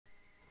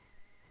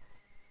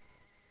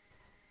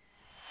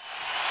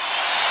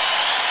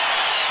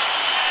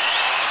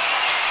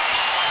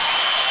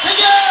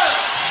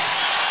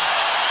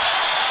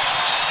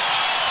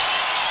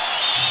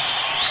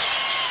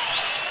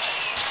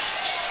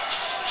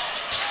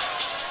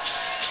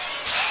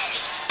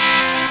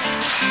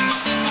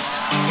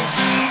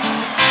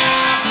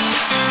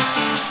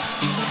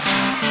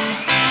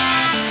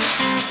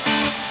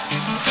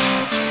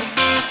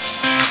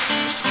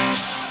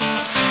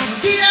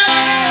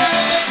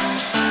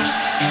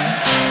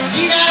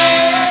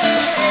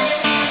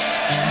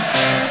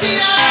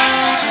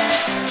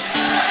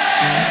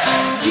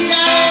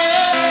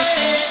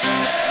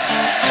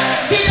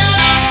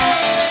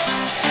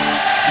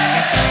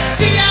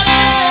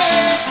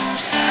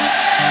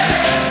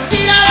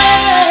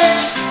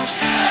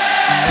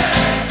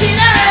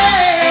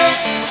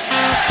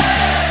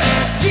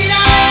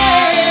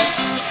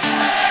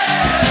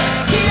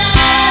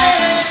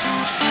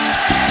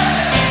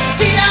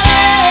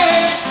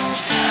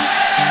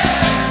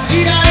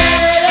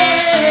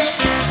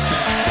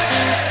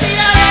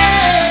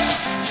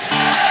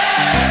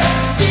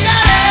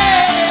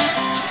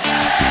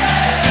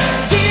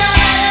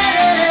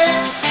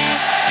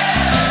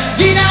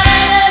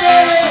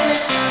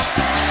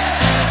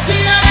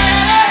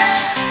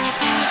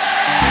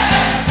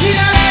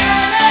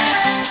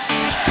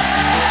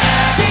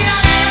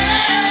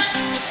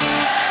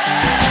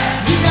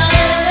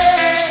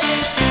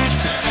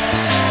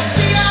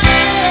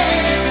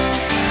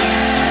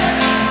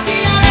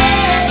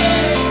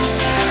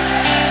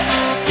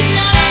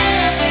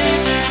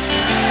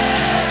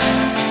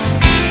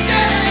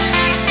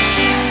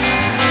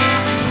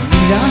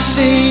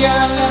say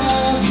I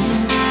love you?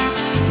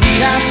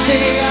 Need I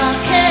say I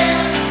care?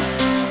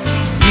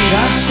 Need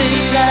I say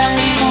that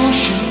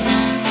emotions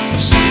are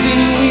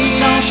something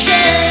we don't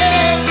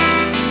share?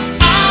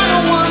 I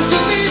don't want to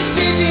be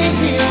sitting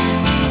here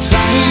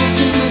trying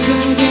to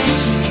convince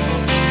you,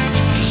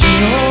 'cause you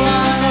know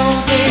I know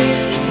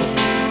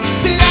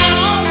that I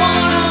don't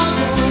wanna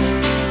go.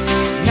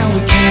 Now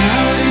we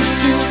cannot live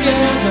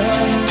together,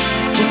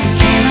 but we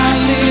cannot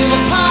live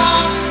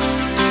apart.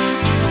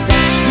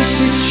 That's the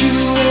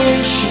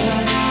situation,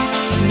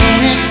 I've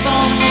known it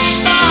from the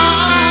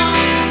start.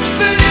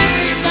 But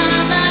every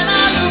time that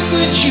I look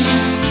at you,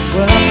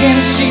 well, I can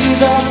see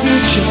the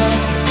future.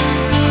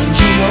 And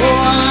you know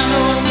I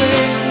know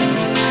that,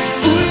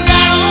 ooh,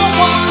 I don't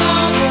wanna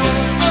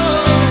go.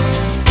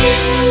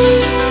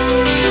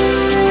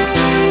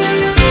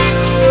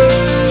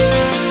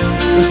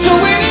 We're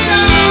throwing it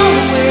all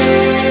away,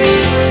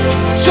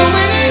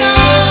 throwing it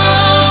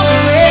all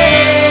away.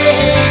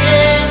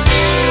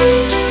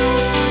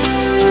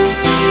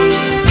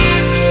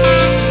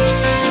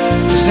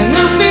 Is there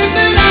nothing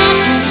that I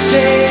can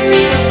say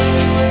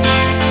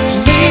to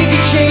make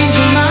you change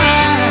your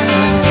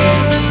mind?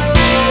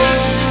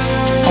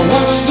 I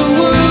watch the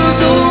world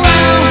go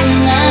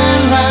round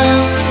and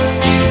round,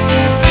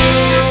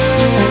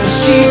 and I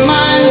see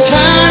mine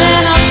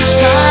turning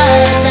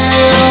upside down.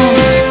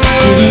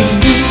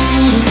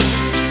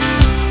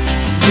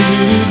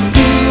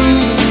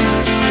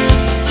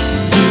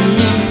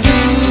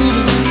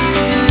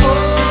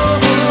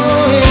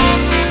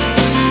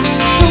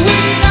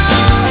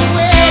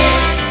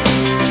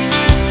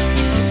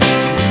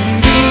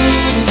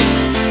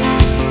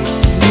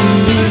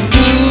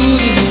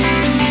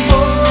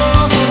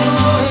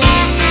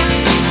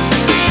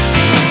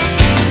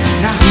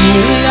 Now who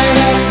will light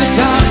up the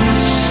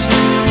darkness?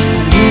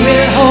 Who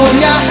will hold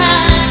your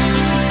hand?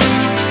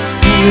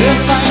 Who will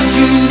find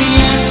you the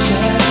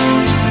answer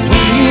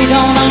when you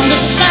don't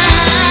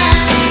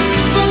understand?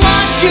 But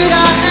why should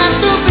I have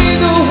to be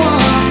the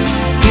one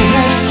who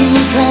has to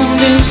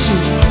convince you?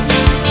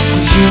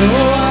 'Cause you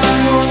know I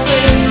know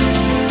that,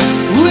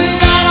 when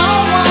I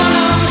don't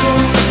wanna go.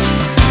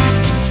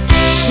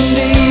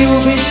 Someday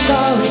you'll be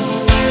sorry,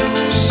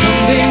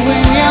 someday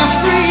when you're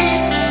free,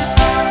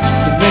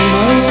 the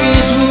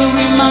memories will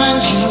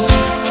remind you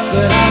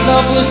that our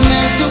love was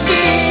meant to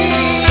be.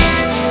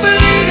 But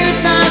late at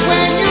night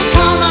when you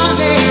call my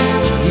name,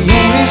 the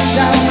only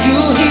sound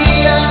you'll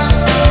hear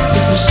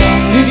is the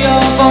sound of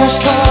your voice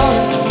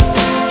calling,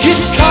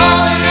 just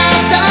calling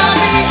after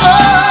me. Oh,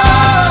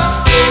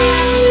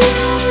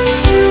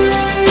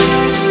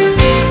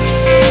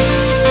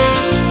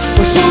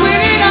 we're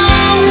throwing it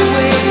all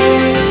away,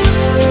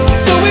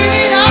 throwing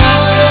it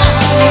all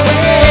away.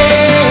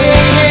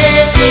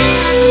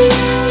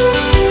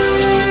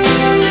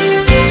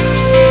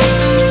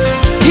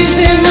 Is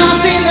there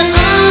nothing that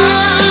I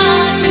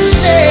can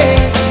say?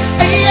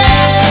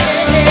 Yeah,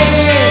 I'm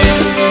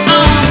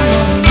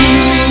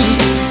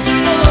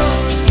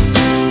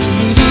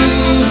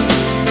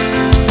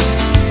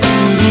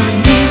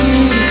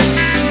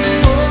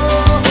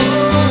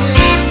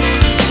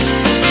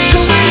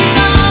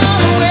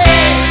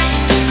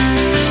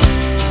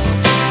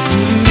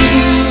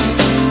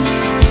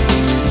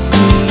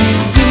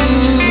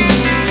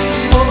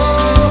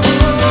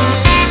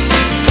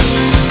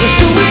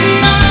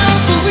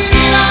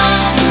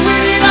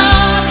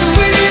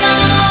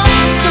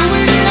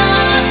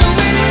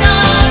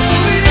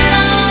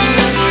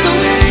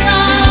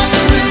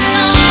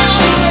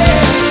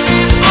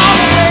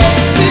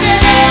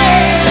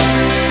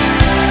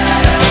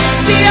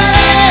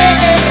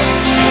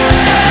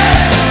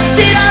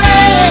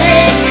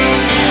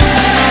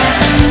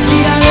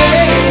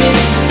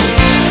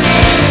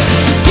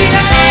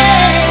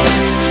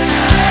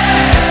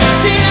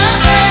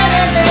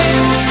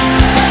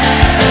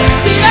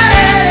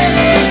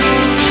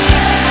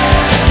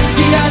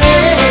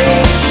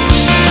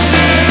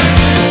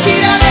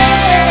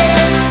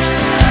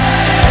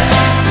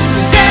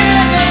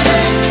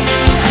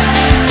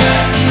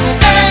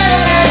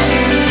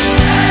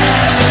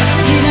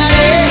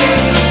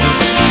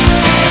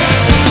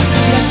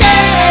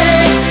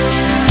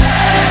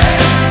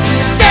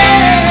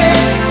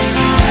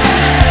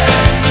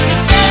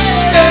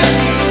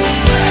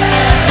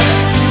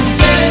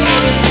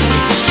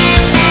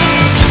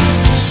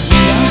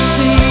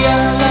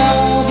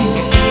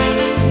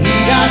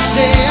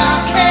say I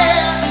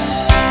care?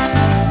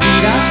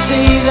 Need I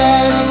say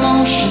that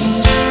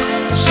emotions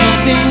are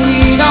something we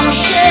don't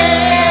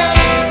share?